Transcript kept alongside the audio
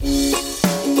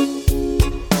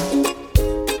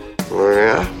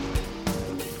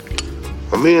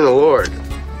me and the Lord,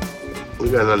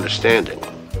 we got an understanding.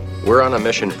 We're on a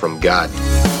mission from God.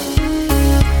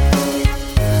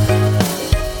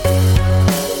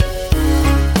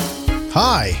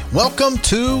 Hi, welcome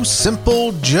to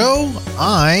Simple Joe.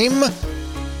 I'm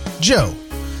Joe.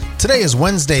 Today is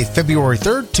Wednesday, February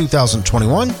 3rd,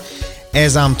 2021.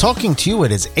 As I'm talking to you,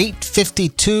 it is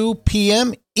 8:52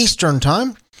 p.m. Eastern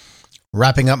Time.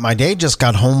 Wrapping up my day, just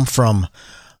got home from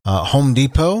Home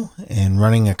Depot and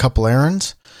running a couple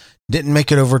errands. Didn't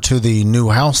make it over to the new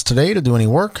house today to do any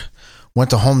work.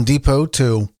 Went to Home Depot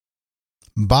to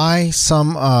buy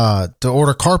some, to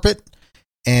order carpet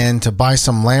and to buy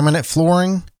some laminate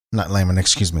flooring. Not laminate,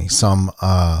 excuse me. Some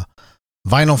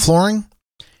vinyl flooring.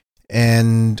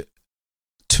 And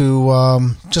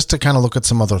to just to kind of look at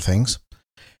some other things.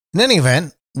 In any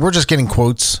event, we're just getting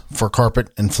quotes for carpet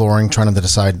and flooring, trying to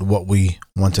decide what we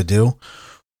want to do.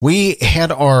 We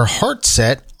had our heart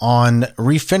set on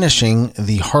refinishing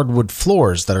the hardwood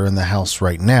floors that are in the house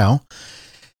right now.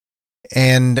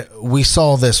 And we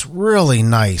saw this really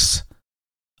nice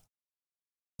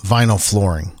vinyl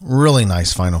flooring,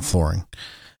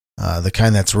 the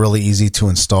kind that's really easy to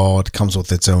install. It comes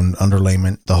with its own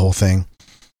underlayment, the whole thing.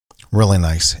 Really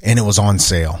nice. And it was on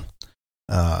sale,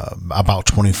 about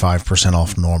 25%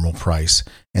 off normal price.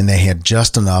 And they had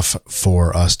just enough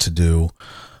for us to do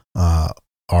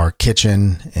our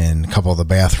kitchen and a couple of the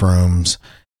bathrooms,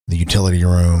 the utility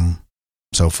room,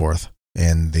 so forth.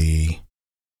 And the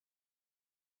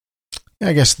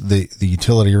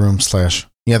utility room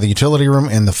the utility room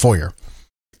and the foyer.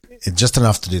 It's just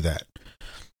enough to do that.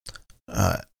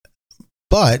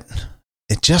 But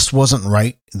it just wasn't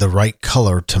the right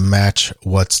color to match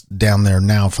what's down there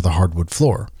now for the hardwood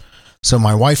floor. So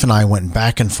my wife and I went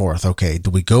back and forth. Okay,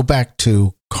 do we go back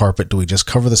to carpet? Do we just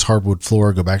cover this hardwood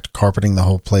floor, go back to carpeting the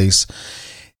whole place?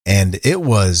 And it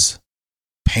was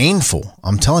painful.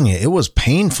 I'm telling you, it was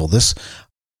painful.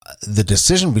 The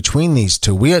decision between these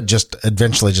two, we had just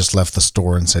eventually just left the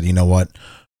store and said, you know what?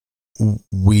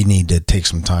 We need to take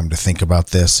some time to think about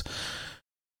this.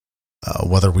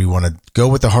 Whether we want to go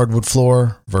with the hardwood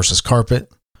floor versus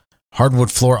carpet.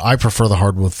 Hardwood floor, I prefer the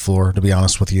hardwood floor, to be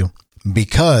honest with you,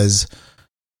 because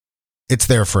it's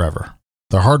there forever.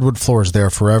 The hardwood floor is there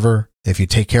forever. If you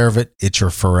take care of it, it's your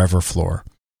forever floor.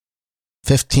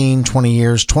 15, 20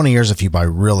 years if you buy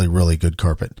really, really good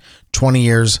carpet. 20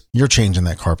 years, you're changing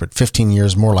that carpet. 15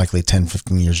 years, more likely 10,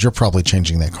 15 years, you're probably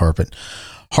changing that carpet.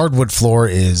 Hardwood floor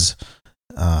is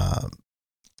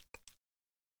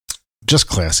just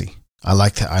classy. I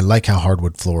like how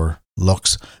hardwood floor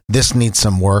looks. This needs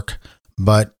some work,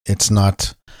 but it's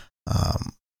not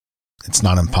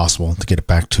impossible to get it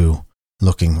back to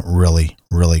looking really,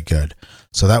 really good.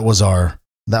 So that was our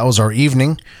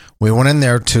evening. We went in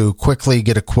there to quickly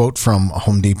get a quote from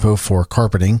Home Depot for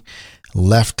carpeting.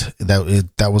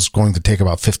 That was going to take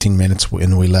about 15 minutes,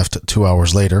 and we left 2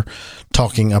 hours later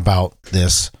talking about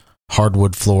this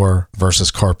hardwood floor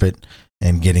versus carpet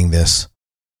and getting this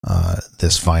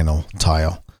vinyl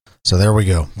tile. So there we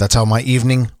go. That's how my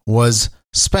evening was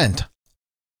spent.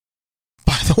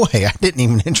 By the way, I didn't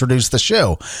even introduce the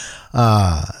show.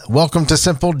 Welcome to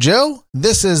Simple Joe.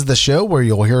 This is the show where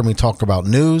you'll hear me talk about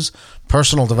news,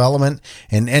 personal development,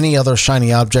 and any other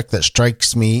shiny object that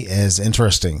strikes me as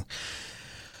interesting.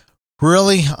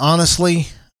 Really, honestly,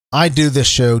 I do this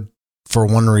show for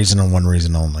one reason and one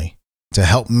reason only: to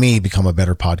help me become a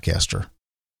better podcaster.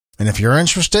 And if you're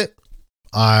interested,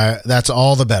 that's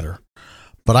all the better.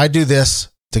 But I do this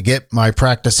to get my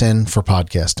practice in for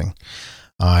podcasting.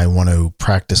 I want to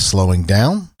practice slowing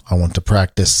down. I want to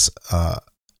practice,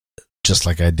 just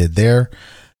like I did there,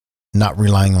 not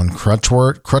relying on crutch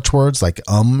words like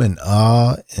and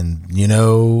and you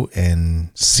know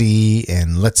and see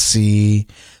and let's see,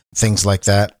 things like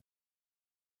that.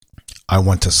 I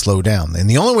want to slow down. And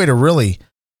the only way to really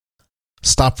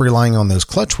stop relying on those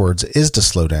clutch words is to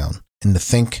slow down and to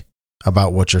think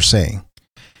about what you're saying.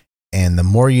 And the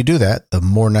more you do that, the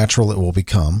more natural it will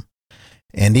become.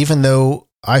 And even though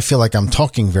I feel like I'm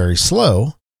talking very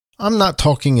slow, I'm not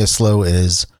talking as slow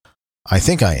as I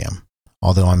think I am.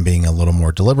 Although I'm being a little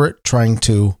more deliberate, trying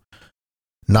to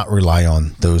not rely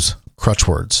on those crutch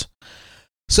words.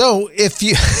 So if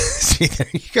you, see,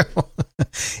 there you go.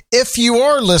 If you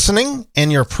are listening,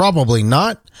 and you're probably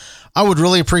not, I would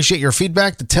really appreciate your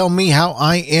feedback to tell me how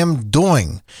I am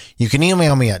doing. You can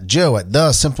email me at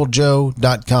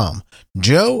joe@thesimplejoe.com.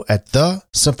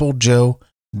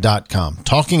 joe@thesimplejoe.com.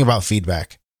 Talking about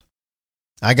feedback.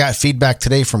 I got feedback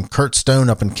today from Kurt Stone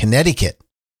up in Connecticut.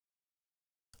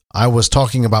 I was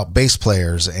talking about bass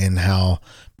players and how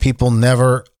people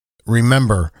never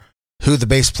remember who the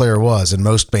bass player was in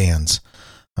most bands.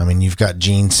 I mean, you've got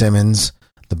Gene Simmons,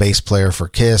 the bass player for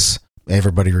Kiss.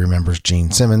 Everybody remembers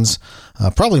Gene Simmons.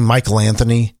 Probably Michael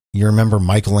Anthony. You remember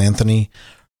Michael Anthony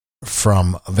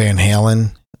from Van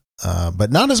Halen,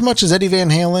 but not as much as Eddie Van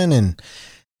Halen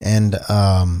and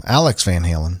Alex Van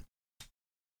Halen.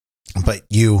 But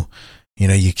you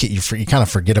kind of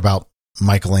forget about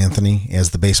Michael Anthony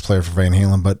as the bass player for Van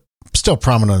Halen, but still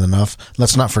prominent enough.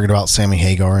 Let's not forget about Sammy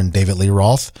Hagar and David Lee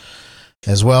Roth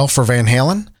as well for Van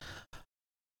Halen.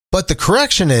 But the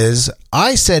correction is,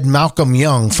 I said Malcolm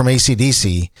Young from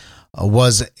AC/DC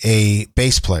was a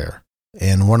bass player,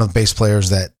 and one of the bass players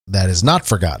that is not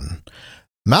forgotten.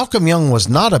 Malcolm Young was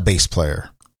not a bass player.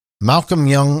 Malcolm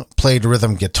Young played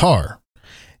rhythm guitar,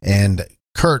 and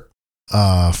Kurt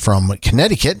from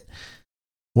Connecticut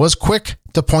was quick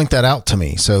to point that out to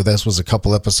me. So this was a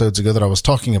couple episodes ago that I was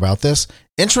talking about this.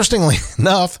 Interestingly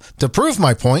enough, to prove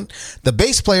my point, the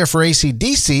bass player for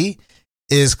AC/DC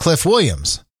is Cliff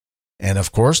Williams. And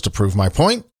of course, to prove my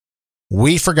point,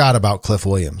 we forgot about Cliff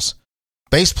Williams.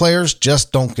 Bass players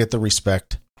just don't get the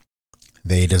respect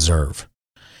they deserve.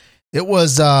 It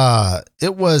was a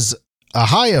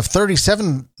high of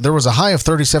 37. There was a high of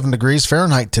 37 degrees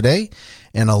Fahrenheit today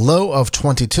and a low of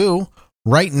 22.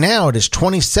 Right now it is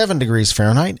 27 degrees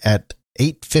Fahrenheit at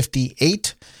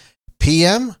 8:58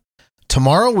 p.m.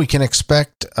 Tomorrow we can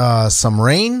expect some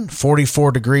rain,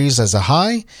 44 degrees as a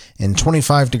high and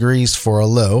 25 degrees for a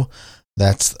low.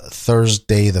 That's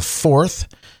Thursday the 4th.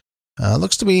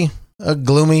 Looks to be a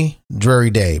gloomy, dreary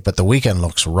day, but the weekend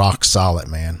looks rock solid,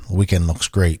 man. The weekend looks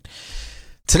great.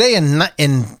 Today in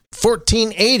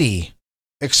 1480,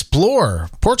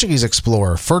 Portuguese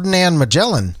explorer Ferdinand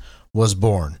Magellan was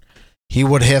born. He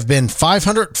would have been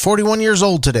 541 years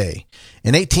old today.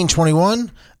 In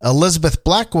 1821, Elizabeth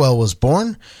Blackwell was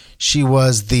born. She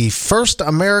was the first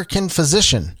American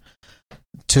physician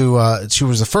she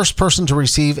was the first person to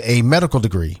receive a medical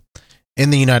degree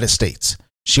in the United States.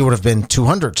 She would have been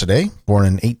 200 today, born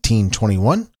in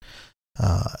 1821.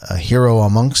 A hero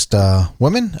amongst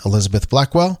women, Elizabeth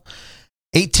Blackwell.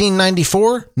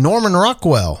 1894, Norman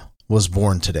Rockwell was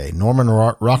born today. Norman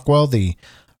Rockwell, the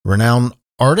renowned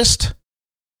artist,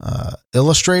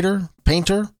 illustrator,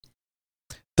 painter.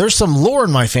 There's some lore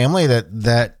in my family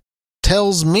that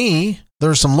tells me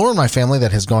there's some lore in my family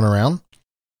that has gone around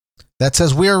that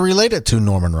says we are related to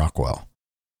Norman Rockwell.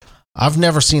 I've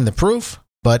never seen the proof,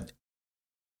 but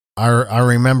I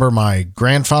remember my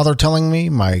grandfather telling me,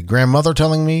 my grandmother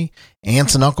telling me,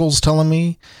 aunts and uncles telling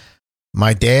me,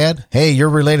 my dad, hey, you're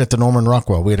related to Norman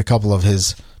Rockwell. We had a couple of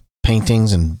his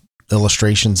paintings and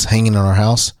illustrations hanging in our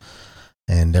house,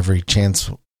 and every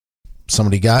chance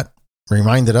somebody got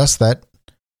reminded us that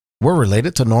we're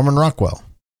related to Norman Rockwell.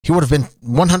 He would have been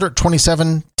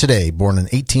 127 today, born in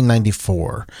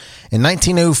 1894. In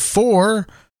 1904,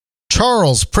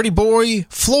 Charles Pretty Boy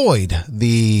Floyd,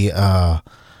 the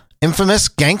infamous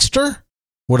gangster,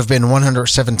 would have been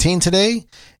 117 today.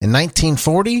 In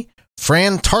 1940,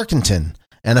 Fran Tarkenton,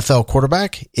 NFL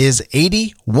quarterback, is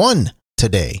 81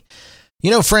 today.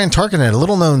 You know, Fran Tarkenton, a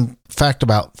little known fact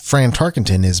about Fran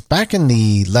Tarkenton is back in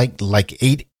the late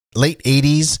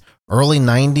 80s, early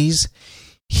 90s,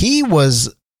 he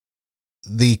was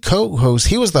the co-host.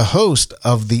 He was the host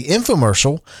of the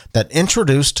infomercial that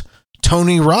introduced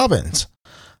Tony Robbins,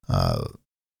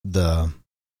 the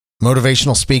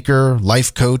motivational speaker,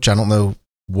 life coach. I don't know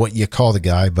what you call the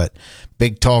guy, but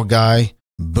big, tall guy,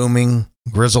 booming,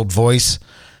 grizzled voice,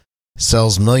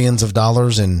 sells millions of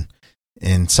dollars in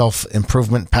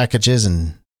self-improvement packages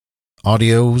and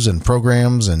audios and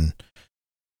programs and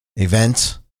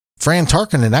events. Fran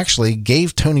Tarkenton actually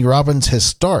gave Tony Robbins his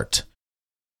start.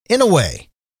 In a way,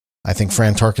 I think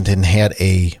Fran Tarkenton had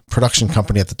a production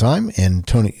company at the time and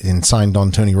signed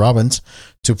on Tony Robbins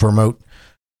to promote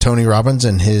Tony Robbins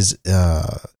and his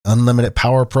unlimited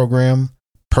power program,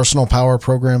 personal power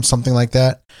program, something like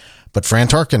that. But Fran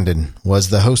Tarkenton was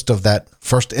the host of that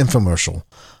first infomercial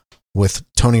with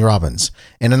Tony Robbins.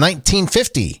 And in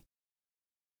 1950,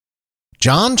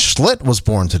 John Schlitt was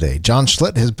born today. John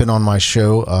Schlitt has been on my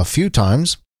show a few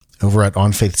times over at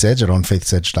On Faith's Edge at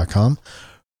onfaithsedge.com.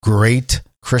 Great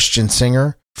Christian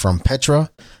singer from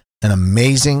Petra, an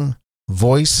amazing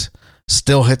voice,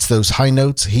 still hits those high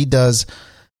notes. He does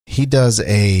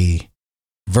a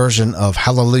version of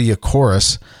Hallelujah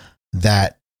Chorus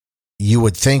that you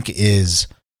would think is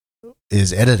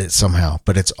edited somehow,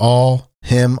 but it's all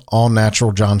him, all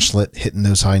natural. John Schlitt hitting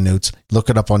those high notes. Look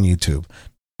it up on YouTube.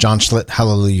 John Schlitt,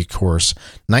 Hallelujah Chorus.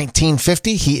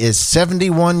 1950, he is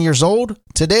 71 years old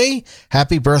today.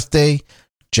 Happy birthday,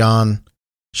 John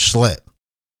Schlitt.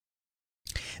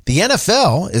 The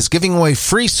NFL is giving away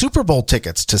free Super Bowl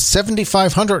tickets to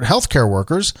 7,500 healthcare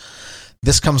workers.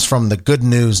 This comes from the Good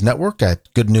News Network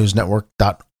at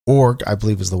goodnewsnetwork.org, I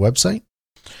believe is the website.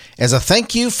 As a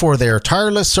thank you for their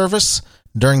tireless service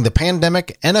during the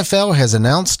pandemic, NFL has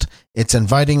announced it's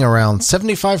inviting around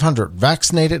 7,500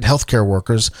 vaccinated healthcare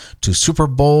workers to Super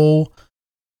Bowl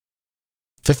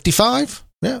 55.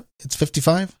 Yeah, it's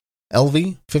 55.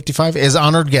 LV 55 as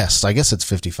honored guests. I guess it's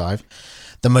 55.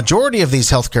 The majority of these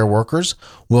healthcare workers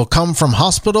will come from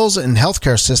hospitals and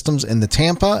healthcare systems in the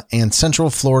Tampa and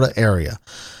Central Florida area.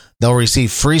 They'll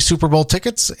receive free Super Bowl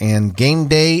tickets and game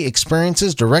day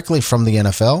experiences directly from the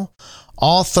NFL.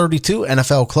 All 32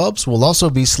 NFL clubs will also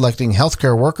be selecting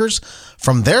healthcare workers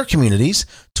from their communities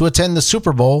to attend the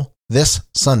Super Bowl this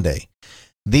Sunday.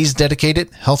 These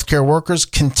dedicated healthcare workers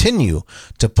continue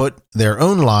to put their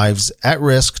own lives at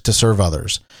risk to serve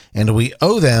others, and we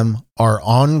owe them our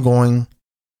ongoing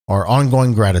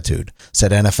gratitude,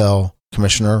 said NFL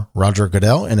Commissioner Roger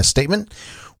Goodell in a statement.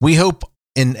 We hope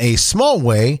in a small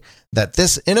way that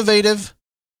this initiative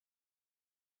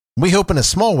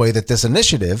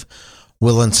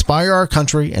will inspire our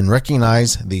country and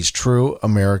recognize these true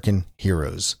American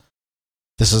heroes.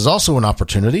 This is also an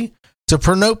opportunity to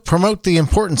promote the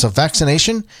importance of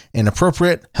vaccination and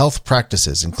appropriate health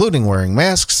practices, including wearing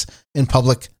masks in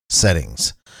public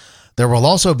settings. There will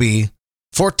also be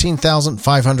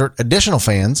 14,500 additional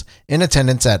fans in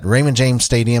attendance at Raymond James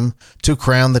Stadium to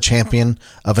crown the champion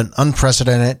of an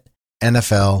unprecedented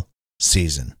NFL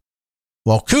season.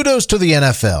 Well, kudos to the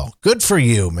NFL. Good for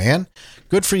you, man.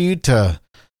 Good for you to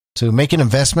make an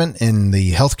investment in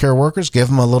the healthcare workers, give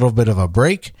them a little bit of a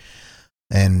break,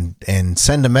 and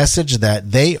send a message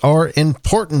that they are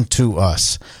important to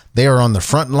us. They are on the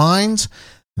front lines.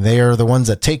 They are the ones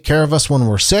that take care of us when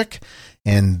we're sick.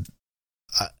 And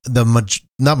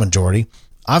not majority.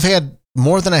 I've heard of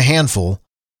more than a handful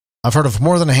of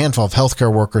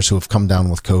healthcare workers who have come down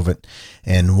with COVID.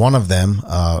 And one of them,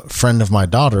 a friend of my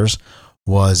daughter's,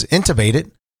 was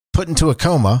intubated, put into a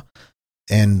coma,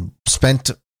 and spent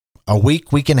a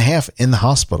week and a half in the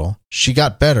hospital. She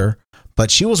got better, but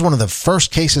she was one of the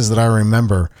first cases that I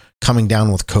remember coming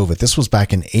down with COVID. This was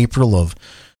back in April of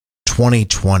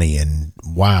 2020. And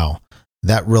wow,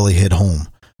 that really hit home.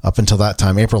 Up until that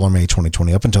time, April or May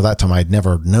 2020, up until that time, I'd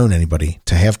never known anybody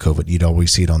to have COVID. You'd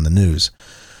always see it on the news.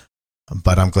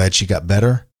 But I'm glad she got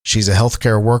better. She's a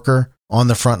healthcare worker on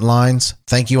the front lines.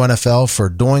 Thank you, NFL, for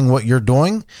doing what you're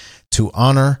doing to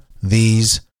honor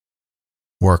these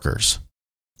workers.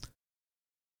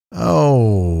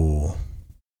 Oh,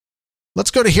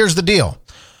 let's go to Here's the Deal.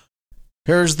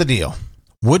 Here's the deal.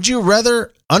 Would you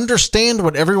rather understand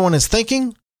what everyone is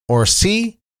thinking or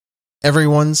see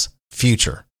everyone's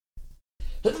future?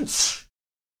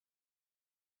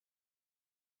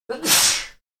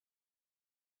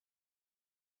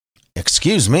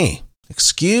 Excuse me.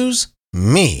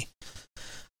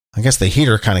 I guess the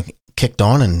heater kind of kicked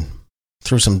on and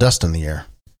threw some dust in the air.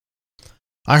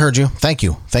 I heard you. Thank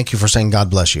you. Thank you for saying God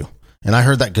bless you. And I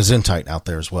heard that gesundheit out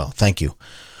there as well. Thank you.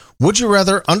 Would you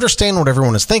rather understand what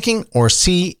everyone is thinking or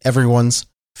see everyone's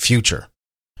future?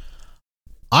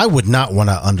 I would not want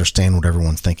to understand what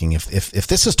everyone's thinking. If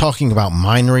this is talking about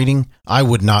mind reading, I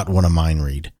would not want to mind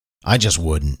read. I just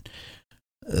wouldn't.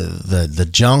 The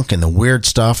junk and the weird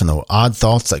stuff and the odd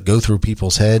thoughts that go through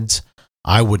people's heads,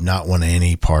 I would not want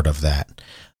any part of that.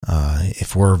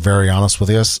 If we're very honest with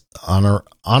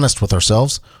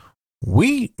ourselves,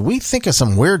 we think of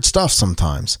some weird stuff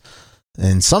sometimes,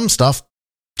 and some stuff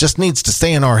just needs to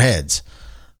stay in our heads.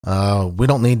 We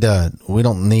don't need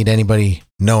anybody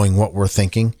knowing what we're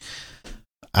thinking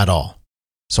at all.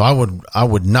 So I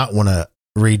would not want to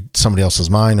read somebody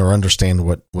else's mind or understand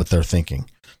what they're thinking.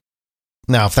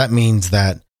 Now, if that means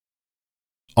that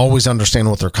always understand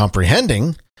what they're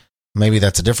comprehending, maybe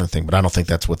that's a different thing, but I don't think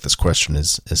that's what this question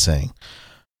is saying.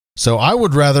 So I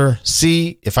would rather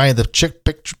see, if I had to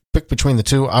pick between the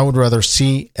two, I would rather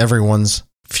see everyone's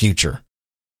future.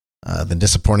 The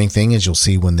disappointing thing is you'll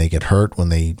see when they get hurt, when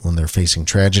they're facing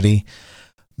tragedy.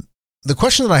 The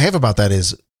question that I have about that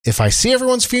is, if I see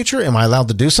everyone's future, am I allowed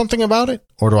to do something about it?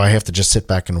 Or do I have to just sit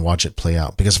back and watch it play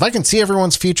out? Because if I can see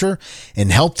everyone's future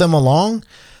and help them along,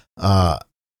 that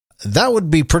would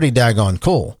be pretty daggone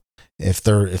cool. If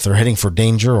they're heading for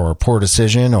danger or a poor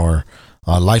decision or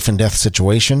a life and death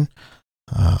situation,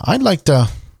 I'd like to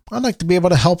be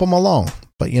able to help them along.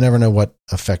 But you never know what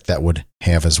effect that would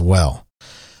have as well.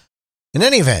 In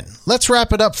any event, let's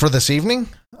wrap it up for this evening.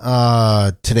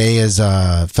 Today is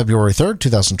February 3rd,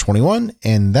 2021,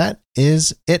 and that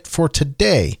is it for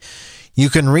today. You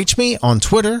can reach me on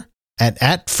Twitter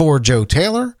at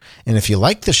 4JoeTaylor. And if you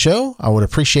like the show, I would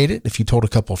appreciate it if you told a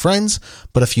couple friends.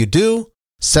 But if you do,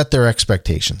 set their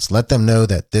expectations. Let them know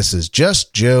that this is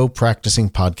just Joe practicing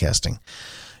podcasting.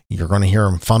 You're going to hear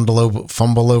him fumble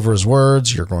over his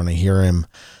words. You're going to hear him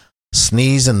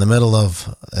sneeze in the middle of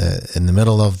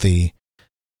the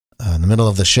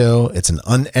show. It's an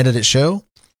unedited show.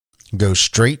 Go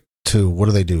straight to, what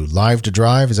do they do? Live to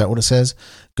drive. Is that what it says?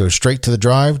 Go straight to the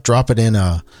drive, drop it in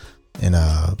a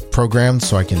program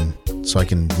so I can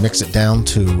mix it down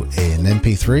to an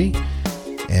MP3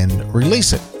 and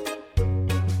release it.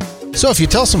 So if you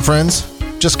tell some friends,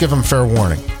 just give them fair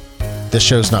warning. This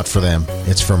show's not for them.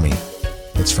 It's for me.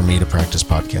 It's for me to practice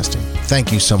podcasting.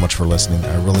 Thank you so much for listening.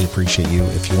 I really appreciate you.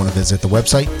 If you want to visit the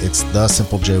website, it's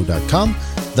thesimplejoe.com,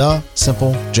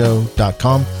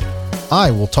 thesimplejoe.com. I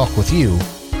will talk with you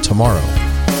tomorrow.